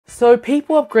So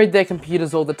people upgrade their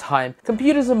computers all the time.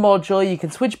 Computers are modular, you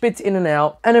can switch bits in and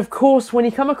out, and of course when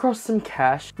you come across some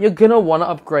cash, you're gonna want to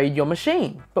upgrade your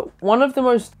machine. But one of the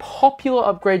most popular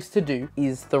upgrades to do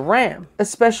is the RAM,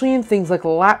 especially in things like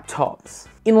laptops.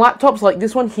 In laptops like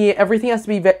this one here, everything has to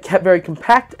be kept very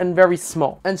compact and very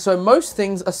small. And so most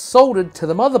things are soldered to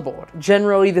the motherboard.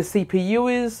 Generally the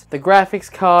CPU is, the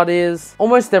graphics card is,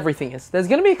 almost everything is. There's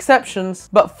going to be exceptions,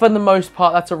 but for the most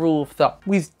part that's a rule of thumb.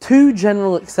 With two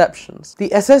general exceptions. The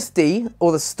SSD,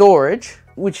 or the storage,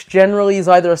 which generally is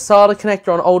either a SATA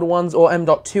connector on older ones or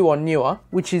M.2 on newer,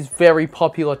 which is very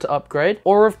popular to upgrade,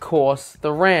 or of course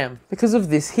the RAM, because of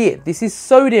this here. This is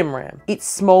SODIMM RAM. It's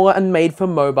smaller and made for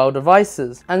mobile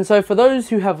devices. And so for those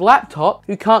who have laptop,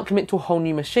 who can't commit to a whole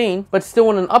new machine, but still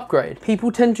want an upgrade,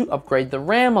 people tend to upgrade the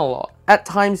RAM a lot. At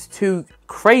times to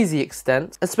crazy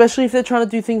extent, especially if they're trying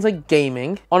to do things like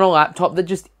gaming on a laptop that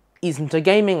just isn't a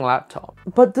gaming laptop.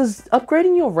 But does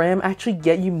upgrading your RAM actually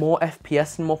get you more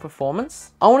FPS and more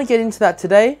performance? I want to get into that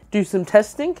today, do some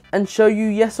testing, and show you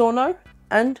yes or no,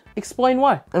 and explain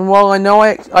why. And while I know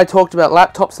I talked about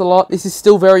laptops a lot, this is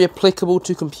still very applicable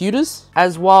to computers,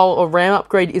 as while a RAM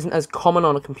upgrade isn't as common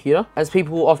on a computer, as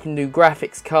people will often do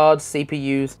graphics cards,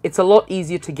 CPUs, it's a lot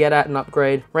easier to get at and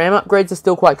upgrade. RAM upgrades are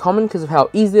still quite common because of how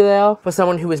easy they are. For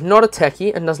someone who is not a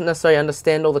techie and doesn't necessarily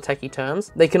understand all the techie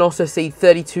terms, they can also see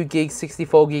 32 gigs,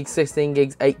 64 gigs, 16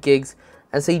 gigs, 8 gigs,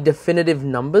 and see definitive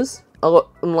numbers, a lot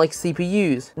unlike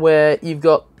CPUs, where you've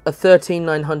got a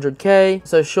 13900K,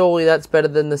 so surely that's better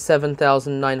than the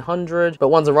 7900, but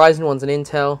one's a Ryzen, one's an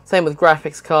Intel. Same with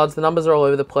graphics cards, the numbers are all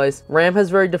over the place. RAM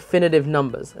has very definitive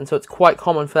numbers, and so it's quite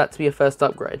common for that to be a first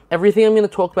upgrade. Everything I'm going to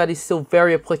talk about is still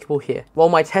very applicable here. While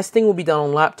my testing will be done on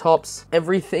laptops,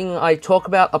 everything I talk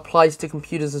about applies to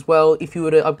computers as well if you were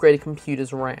to upgrade a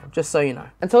computer's RAM, just so you know.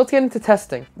 And so let's get into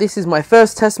testing. This is my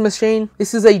first test machine.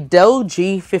 This is a Dell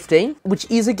G15, which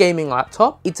is a gaming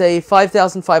laptop. It's a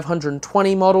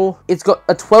 5520 model. It's got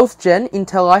a 12th gen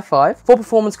Intel i5, 4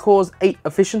 performance cores, 8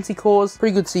 efficiency cores,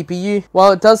 pretty good CPU.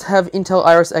 While it does have Intel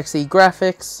Iris Xe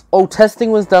graphics, all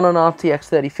testing was done on RTX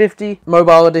 3050,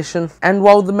 mobile edition, and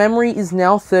while the memory is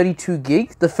now 32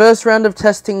 gigs, the first round of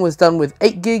testing was done with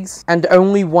 8 gigs and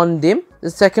only 1 DIMM. The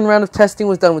second round of testing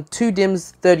was done with 2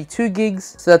 DIMMs, 32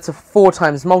 gigs, so that's a 4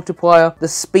 times multiplier. The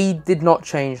speed did not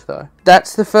change though.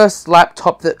 That's the first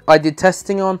laptop that I did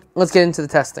testing on. Let's get into the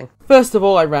testing. First of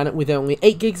all, I ran it with only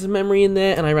 8 gigs of memory in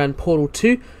there, and I ran Portal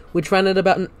 2, which ran at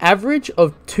about an average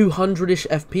of 200-ish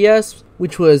FPS,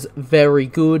 which was very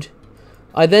good.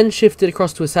 I then shifted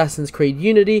across to Assassin's Creed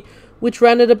Unity, which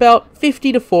ran at about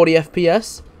 50 to 40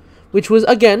 FPS, which was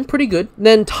again pretty good.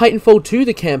 Then Titanfall 2,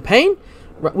 the campaign,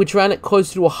 which ran at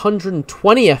close to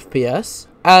 120 FPS,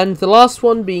 and the last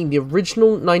one being the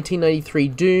original 1993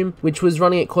 Doom, which was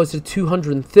running at close to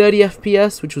 230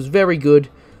 FPS, which was very good.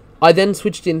 I then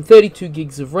switched in 32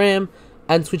 gigs of RAM,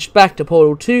 and switched back to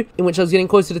Portal 2, in which I was getting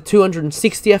closer to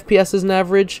 260 FPS as an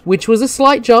average, which was a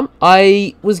slight jump.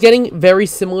 I was getting very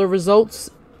similar results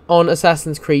on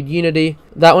Assassin's Creed Unity.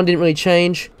 That one didn't really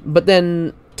change, but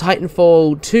then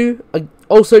Titanfall 2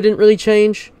 also didn't really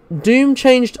change. Doom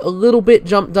changed a little bit,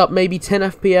 jumped up maybe 10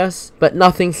 FPS, but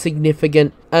nothing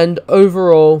significant, and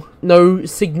overall, no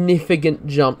significant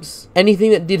jumps.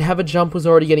 Anything that did have a jump was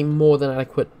already getting more than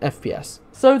adequate FPS.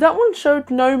 So that one showed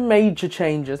no major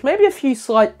changes, maybe a few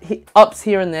slight ups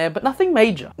here and there, but nothing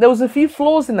major. There was a few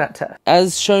flaws in that test.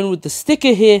 As shown with the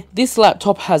sticker here, this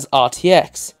laptop has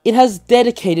RTX. It has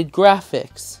dedicated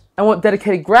graphics. And what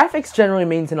dedicated graphics generally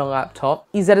means in a laptop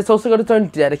is that it's also got its own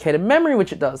dedicated memory,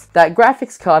 which it does. That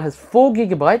graphics card has 4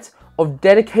 gigabytes of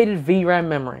dedicated VRAM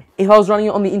memory. If I was running it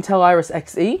on the Intel Iris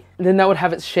Xe, then that would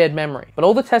have its shared memory. But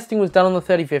all the testing was done on the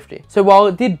 3050. So while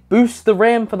it did boost the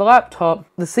RAM for the laptop,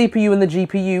 the CPU and the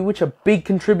GPU, which are big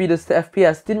contributors to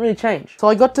FPS, didn't really change. So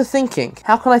I got to thinking,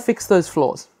 how can I fix those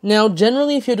flaws? Now,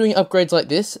 generally, if you're doing upgrades like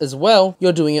this as well,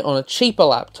 you're doing it on a cheaper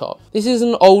laptop. This is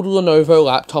an old Lenovo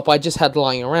laptop I just had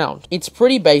lying around. It's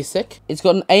pretty basic. It's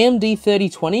got an AMD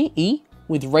 3020E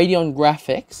with Radeon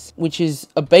graphics, which is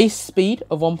a base speed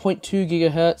of 1.2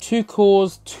 GHz, 2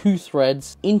 cores, 2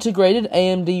 threads, integrated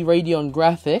AMD Radeon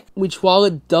graphic, which while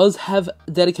it does have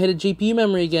dedicated GPU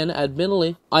memory again,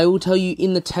 admittedly, I will tell you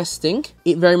in the testing,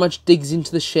 it very much digs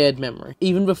into the shared memory,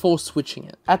 even before switching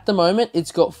it. At the moment,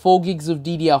 it's got 4 gigs of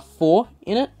DDR4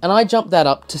 in it, and I jumped that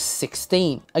up to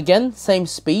 16. Again, same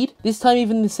speed, this time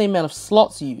even the same amount of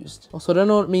slots used. Also, I don't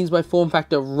know what it means by form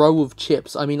factor row of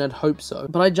chips, I mean I'd hope so,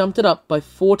 but I jumped it up by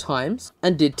 4 times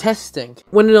and did testing.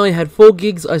 When it only had 4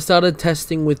 gigs, I started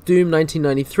testing with Doom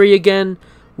 1993 again,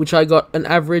 which I got an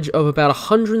average of about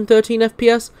 113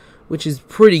 FPS, which is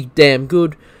pretty damn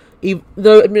good,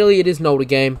 though admittedly it is an older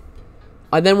game.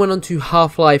 I then went on to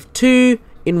Half-Life 2,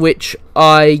 in which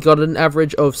I got an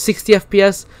average of 60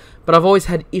 FPS, but I've always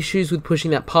had issues with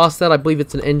pushing that past that. I believe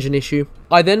it's an engine issue.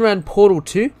 I then ran Portal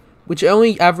 2, which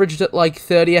only averaged at like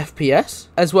 30 FPS,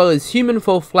 as well as Human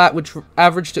Fall Flat, which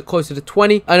averaged at closer to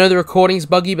 20. I know the recording's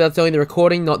buggy, but that's only the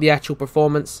recording, not the actual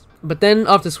performance. But then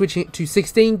after switching it to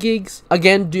 16 gigs,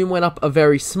 again Doom went up a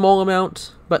very small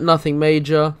amount, but nothing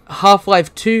major.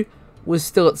 Half-Life 2 was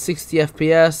still at 60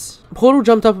 FPS. Portal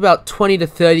jumped up about 20 to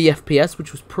 30 FPS,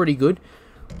 which was pretty good,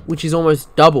 which is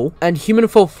almost double. And Human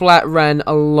Fall Flat ran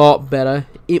a lot better.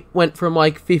 It went from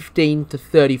like 15 to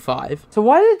 35. So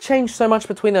why did it change so much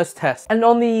between those tests? And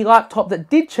on the laptop that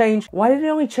did change, why did it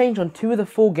only change on 2 of the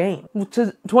 4 games? Well,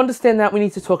 to understand that, we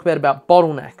need to talk about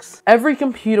bottlenecks. Every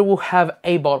computer will have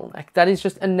a bottleneck. That is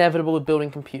just inevitable with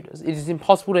building computers. It is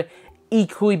impossible to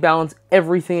equally balance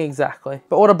everything exactly.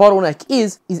 But what a bottleneck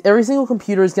is every single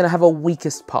computer is going to have a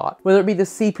weakest part, whether it be the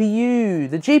CPU,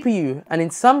 the GPU, and in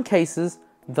some cases,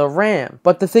 the RAM.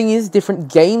 But the thing is,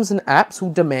 different games and apps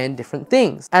will demand different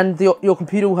things, and your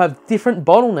computer will have different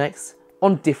bottlenecks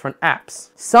on different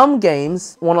apps. Some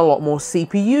games want a lot more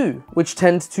CPU, which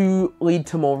tends to lead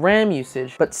to more RAM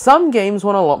usage, but some games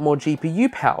want a lot more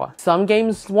GPU power. Some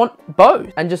games want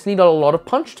both and just need a lot of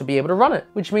punch to be able to run it,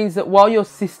 which means that while your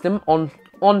system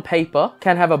on paper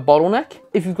can have a bottleneck,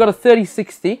 if you've got a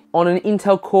 3060 on an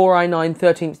Intel Core i9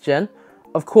 13th gen,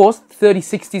 of course,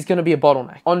 3060 is going to be a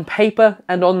bottleneck on paper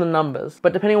and on the numbers,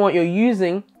 but depending on what you're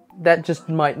using, that just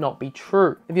might not be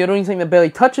true. If you're doing something that barely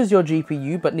touches your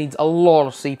GPU but needs a lot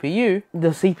of CPU, the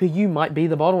CPU might be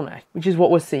the bottleneck, which is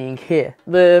what we're seeing here.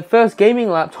 The first gaming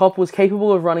laptop was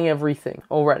capable of running everything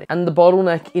already, and the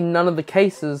bottleneck in none of the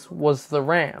cases was the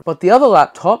RAM. But the other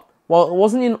laptop, while it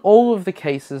wasn't in all of the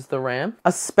cases the RAM,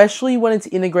 especially when it's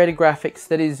integrated graphics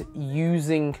that is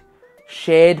using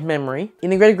shared memory.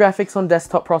 Integrated graphics on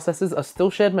desktop processors are still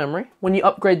shared memory. When you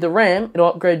upgrade the RAM, it'll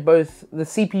upgrade both the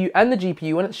CPU and the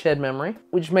GPU when it's shared memory,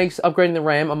 which makes upgrading the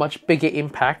RAM a much bigger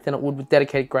impact than it would with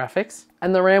dedicated graphics.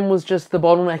 And the RAM was just the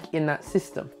bottleneck in that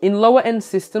system. In lower end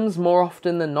systems, more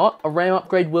often than not, a RAM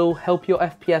upgrade will help your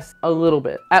FPS a little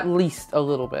bit, at least a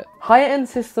little bit. Higher end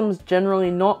systems, generally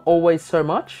not always so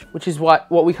much, which is what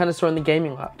we kind of saw in the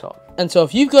gaming laptop. And so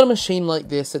if you've got a machine like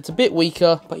this, it's a bit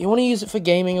weaker, but you want to use it for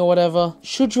gaming or whatever,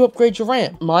 should you upgrade your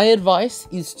RAM? My advice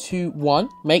is to, 1,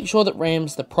 make sure that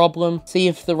RAM's the problem. See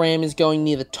if the RAM is going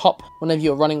near the top whenever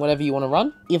you're running whatever you want to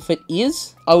run. If it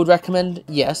is, I would recommend,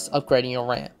 yes, upgrading your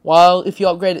RAM. While if you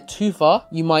upgrade it too far,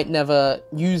 you might never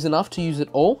use enough to use it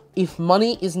all. If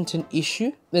money isn't an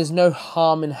issue, there's no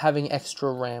harm in having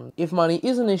extra RAM. If money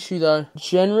is an issue though,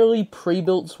 generally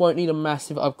pre-builts won't need a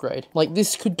massive upgrade. Like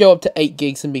this could go up to 8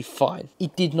 gigs and be fine.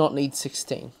 It did not need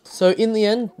 16. So in the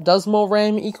end, does more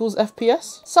RAM equals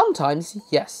FPS? Sometimes,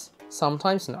 yes.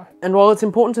 Sometimes no. And while it's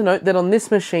important to note that on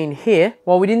this machine here,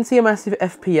 while we didn't see a massive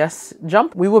FPS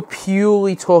jump, we were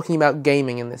purely talking about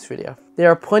gaming in this video.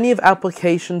 There are plenty of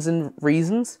applications and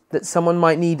reasons that someone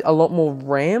might need a lot more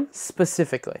RAM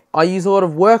specifically. I use a lot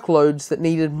of workloads that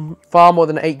needed far more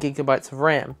than 8 gigabytes of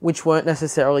RAM, which weren't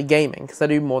necessarily gaming, because I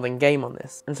do more than game on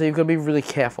this. And so you've got to be really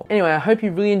careful. Anyway, I hope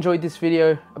you really enjoyed this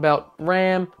video about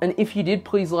RAM, and if you did,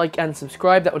 please like and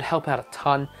subscribe. That would help out a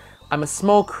ton. I'm a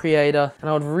small creator and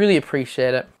I would really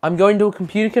appreciate it. I'm going to a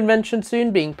computer convention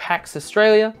soon, being PAX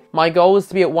Australia. My goal is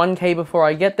to be at 1K before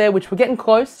I get there, which we're getting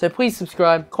close, so please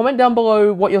subscribe. Comment down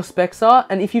below what your specs are,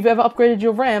 and if you've ever upgraded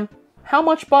your RAM, how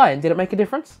much by and did it make a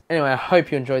difference? Anyway, I hope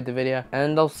you enjoyed the video,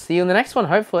 and I'll see you in the next one,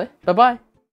 hopefully. Bye-bye.